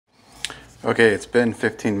Okay, it's been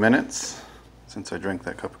 15 minutes since I drank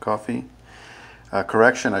that cup of coffee.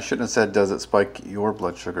 Correction, I shouldn't have said, does it spike your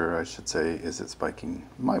blood sugar? I should say, is it spiking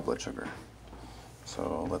my blood sugar?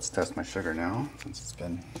 So let's test my sugar now, since it's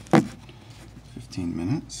been 15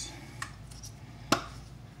 minutes.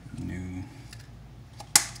 New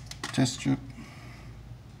test strip.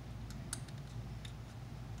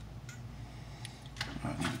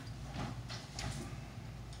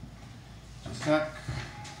 Just a sec.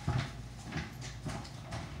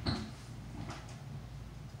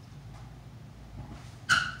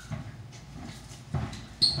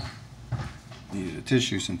 Needed a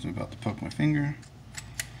tissue since I'm about to poke my finger.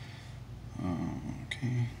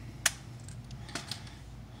 Okay.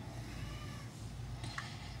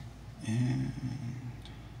 And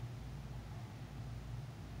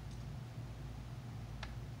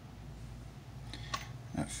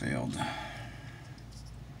that failed.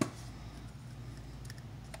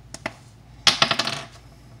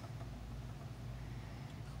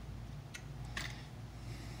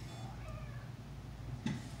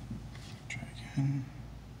 Try again.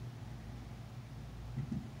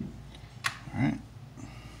 All right.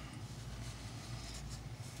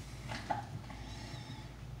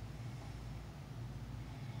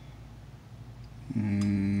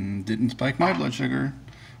 Didn't spike my blood sugar.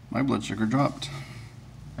 My blood sugar dropped.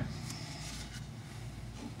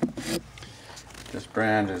 This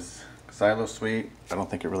brand is xylitol. I don't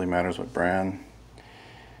think it really matters what brand.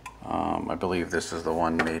 I believe this is the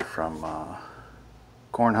one made from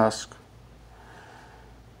corn husk,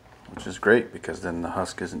 which is great because then the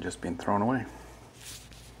husk isn't just being thrown away.